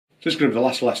So this is going to be the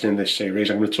last lesson in this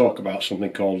series. I'm going to talk about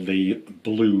something called the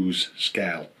blues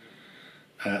scale.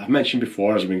 I've mentioned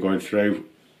before, as I've been going through,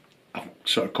 I've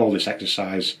sort of called this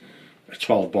exercise a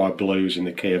 12-bar blues in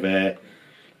the key of A.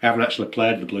 I haven't actually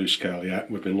played the blues scale yet.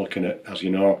 We've been looking at, as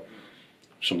you know,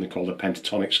 something called the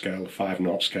pentatonic scale, the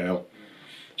 5-note scale.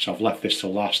 So I've left this to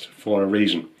last for a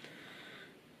reason.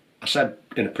 I said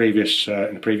in a previous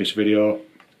video,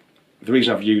 the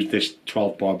reason I've used this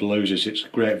 12-bar blues is it's a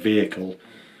great vehicle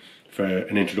for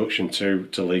an introduction to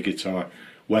lead guitar,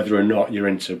 whether or not you're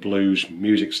into blues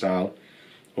music style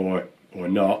or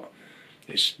not.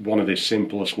 It's one of the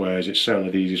simplest ways. It's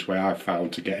certainly the easiest way I've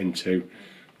found to get into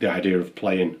the idea of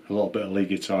playing a little bit of lead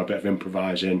guitar, a bit of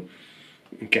improvising,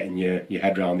 getting your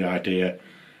head around the idea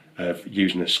of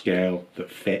using a scale that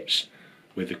fits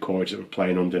with the chords that we're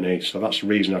playing underneath. So that's the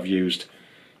reason I've used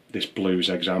this blues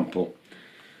example.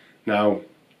 Now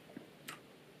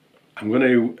I'm going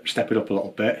to step it up a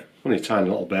little bit, only a tiny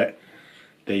little bit.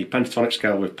 The pentatonic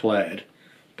scale we've played,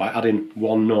 by adding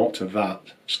one note to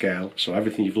that scale, so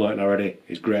everything you've learnt already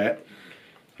is great, I'm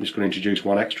just going to introduce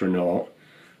one extra note,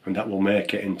 and that will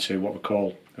make it into what we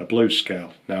call a blues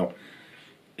scale. Now,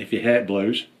 if you hate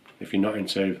blues, if you're not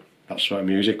into that sort of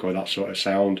music or that sort of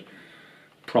sound,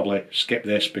 probably skip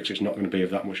this because it's not going to be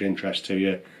of that much interest to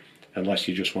you unless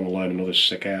you just want to learn another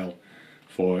scale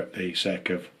for the sake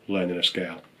of learning a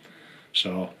scale.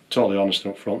 So, totally honest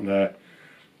up front there.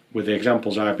 With the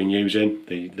examples I've been using,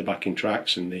 the backing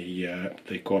tracks and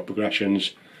the chord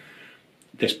progressions,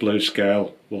 this blues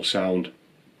scale will sound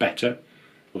better,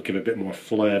 will give a bit more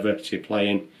flavour to your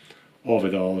playing over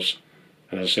those,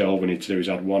 and as I say, all we need to do is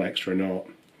add one extra note,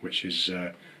 which is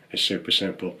super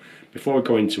simple. Before we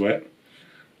go into it,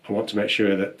 I want to make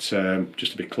sure that,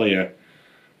 just to be clear,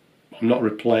 I'm not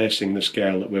replacing the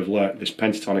scale that we've learnt. This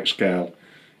pentatonic scale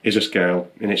is a scale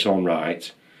in its own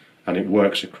right, and it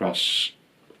works across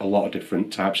a lot of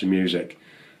different types of music.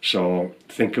 So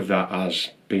think of that as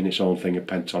being its own thing, a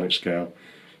pentatonic scale.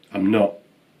 I'm not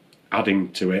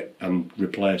adding to it and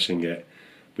replacing it.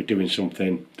 We're doing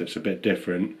something that's a bit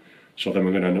different. So then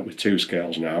we're going to end up with two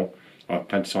scales now. Our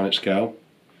pentatonic scale,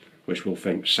 which we'll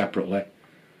think separately,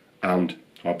 and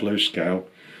our blues scale,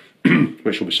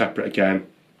 which will be separate again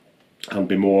and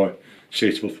be more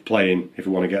suitable for playing if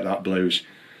we want to get that blues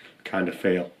kind of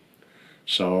feel.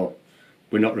 So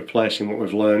we're not replacing what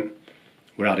we've learnt,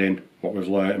 we're adding what we've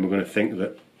learnt, and we're going to think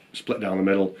that, split down the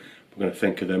middle, we're going to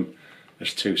think of them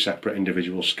as two separate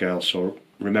individual scales. So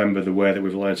remember the way that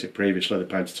we've learnt it previously, the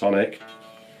pentatonic,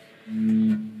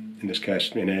 in this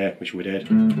case in A, which we did.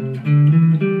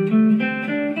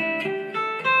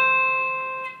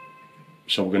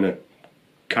 So we're going to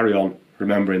carry on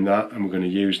remembering that, and we're going to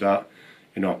use that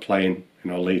in our playing,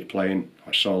 in our lead playing,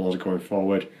 our solos going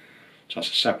forward. So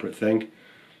that's a separate thing.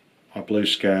 Our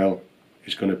blues scale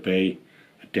is going to be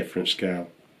a different scale.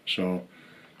 So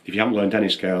if you haven't learned any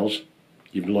scales,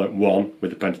 you've learnt one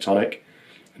with the pentatonic,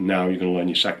 and now you're going to learn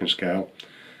your second scale,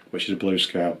 which is a blues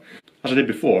scale. As I did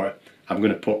before, I'm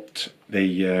going to put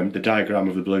the diagram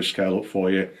of the blues scale up for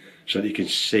you so that you can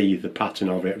see the pattern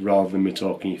of it rather than me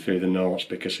talking you through the notes,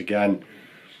 because again,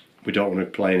 we don't want to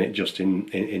be playing it just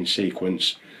in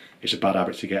sequence. It's a bad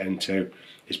habit to get into.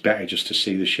 It's better just to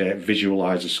see the shape,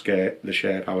 visualise the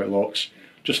shape, how it looks,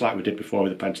 just like we did before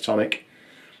with the pentatonic,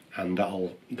 and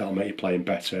that'll make you playing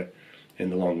better in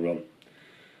the long run.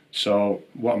 So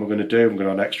what am I going to do? I'm going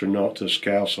to add an extra note to the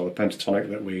scale, so the pentatonic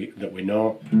that we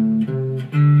know.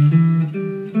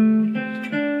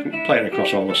 Play it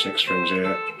across all the 6 strings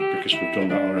here because we've done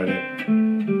that already.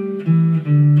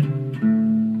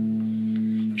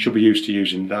 You should be used to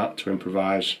using that to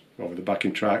improvise over the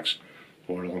backing tracks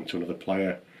or along to another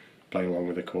player, playing along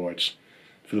with the chords.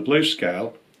 For the blues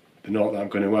scale, the note that I'm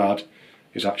going to add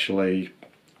is actually,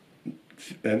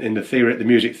 in the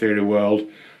music theory world,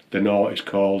 the note is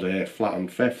called a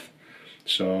flattened fifth.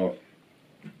 So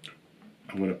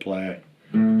I'm going to play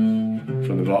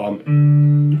from the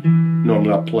bottom.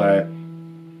 Normally I play,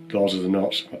 those are the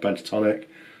notes of my pentatonic.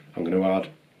 I'm going to add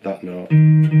that note.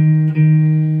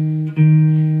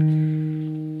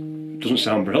 Doesn't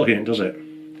sound brilliant, does it?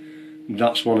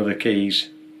 That's one of the keys,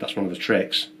 that's one of the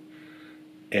tricks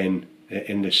in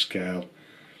this scale.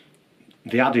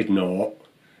 The added note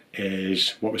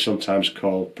is what we sometimes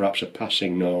call perhaps a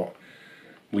passing note.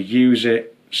 We use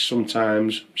it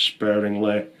sometimes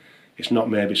sparingly. It's not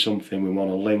maybe something we want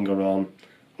to linger on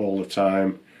all the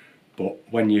time, but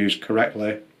when used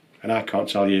correctly, and I can't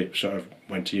tell you sort of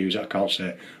when to use it, I can't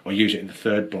say, or use it in the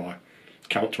 3rd bar,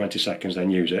 count 20 seconds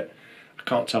then use it. I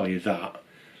can't tell you that.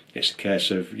 It's a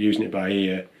case of using it by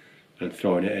ear and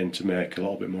throwing it in to make a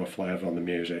little bit more flavour on the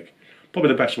music. probably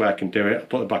the best way I can do it. I'll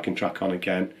put the backing track on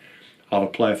again. I'll have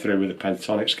a play through with the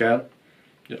pentatonic scale.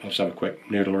 I'll just have a quick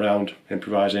noodle around,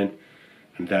 improvising,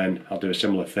 and then I'll do a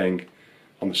similar thing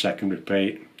on the second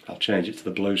repeat. I'll change it to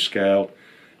the blues scale,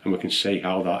 and we can see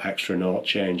how that extra note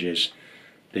changes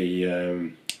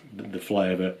the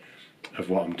flavour of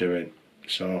what I'm doing.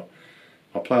 So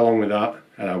I'll play along with that,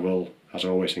 and I will, as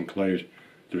always, include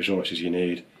the resources you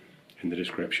need in the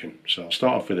description. So I'll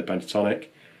start off with the pentatonic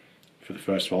for the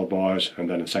first 12 bars, and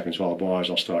then the second 12 bars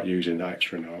I'll start using that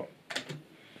extra note.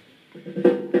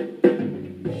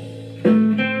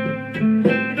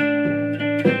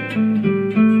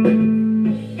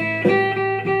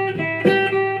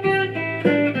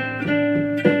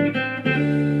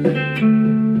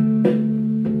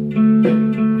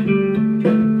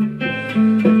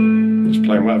 Just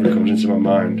playing whatever comes into my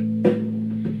mind.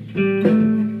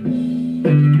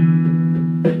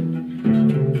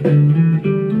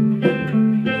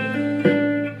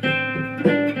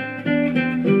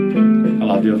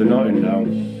 I'll add the other note in now.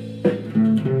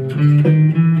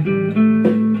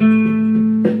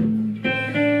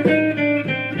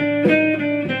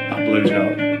 That blues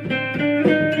note.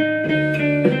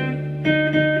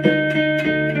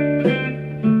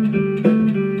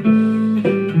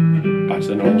 Back to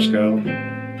the normal scale.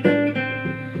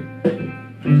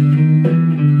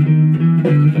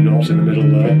 The notes in the middle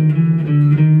there.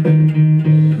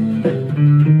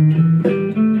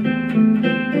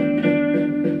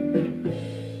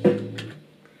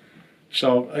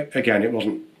 So again, it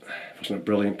wasn't a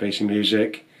brilliant piece of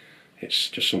music. It's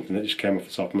just something that just came off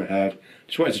the top of my head.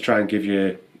 Just wanted to try and give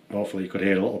you, hopefully you could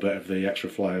hear a little bit of the extra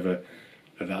flavour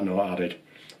of that note added.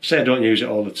 Say don't use it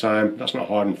all the time. That's not a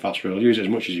hard and fast rule. Use it as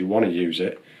much as you want to use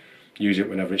it. Use it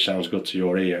whenever it sounds good to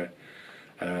your ear.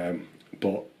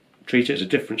 But treat it as a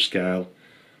different scale.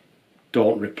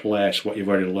 Don't replace what you've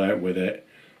already learnt with it.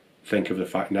 Think of the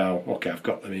fact now, okay, I've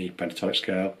got the pentatonic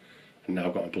scale, and now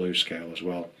I've got a blues scale as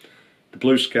well. The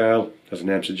blues scale, as the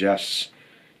name suggests,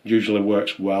 usually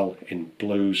works well in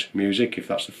blues music if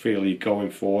that's the feel you're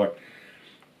going for.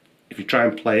 If you try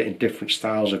and play it in different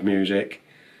styles of music,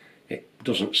 it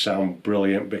doesn't sound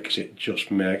brilliant because it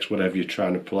just makes whatever you're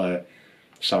trying to play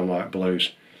sound like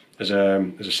blues. As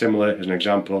an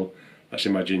example, let's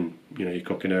imagine you're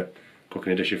cooking a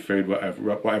dish of food,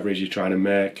 whatever it is you're trying to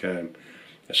make, a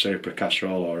soup, a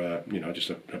casserole, or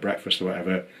just a breakfast or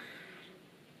whatever.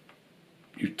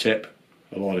 You tip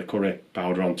a load of curry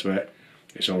powder onto it,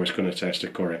 it's always going to taste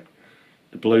of curry.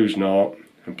 The blues note,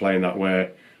 and playing that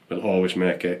way, will always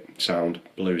make it sound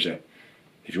bluesy.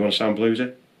 If you want to sound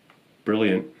bluesy,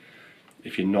 brilliant.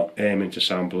 If you're not aiming to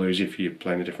sound bluesy, if you're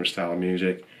playing a different style of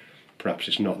music, perhaps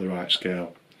it's not the right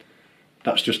scale.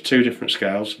 That's just two different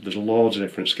scales. There's loads of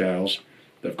different scales.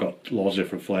 They've got loads of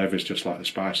different flavours, just like the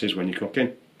spices when you're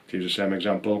cooking, to use the same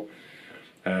example.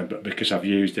 But because I've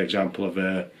used the example of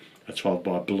a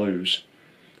 12-bar blues,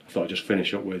 I thought I'd just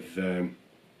finish up with adding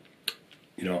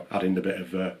a bit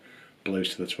of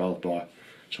blues to the 12-bar.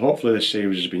 So hopefully this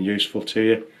series has been useful to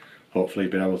you. Hopefully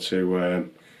you've been able to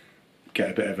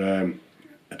get a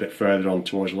bit further on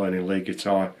towards learning lead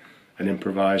guitar and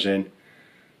improvising.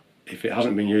 If it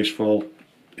hasn't been useful,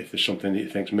 if there's something that you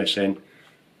think's missing,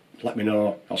 let me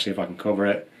know. I'll see if I can cover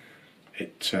it.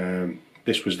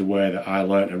 This was the way that I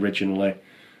learnt originally.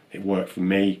 It worked for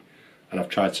me, and I've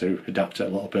tried to adapt it a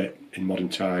little bit in modern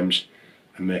times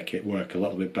and make it work a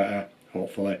little bit better,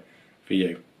 hopefully, for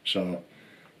you. So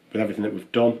with everything that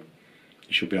we've done,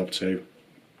 you should be able to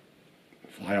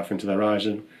fly off into the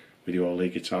horizon with your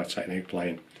lead guitar technique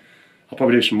playing. I'll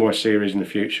probably do some more series in the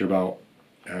future about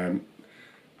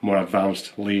more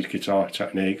advanced lead guitar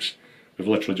techniques. We've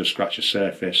literally just scratched the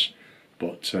surface,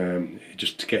 but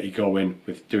just to get you going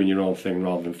with doing your own thing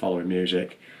rather than following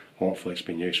music, hopefully it's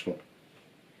been useful.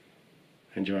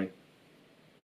 Enjoy.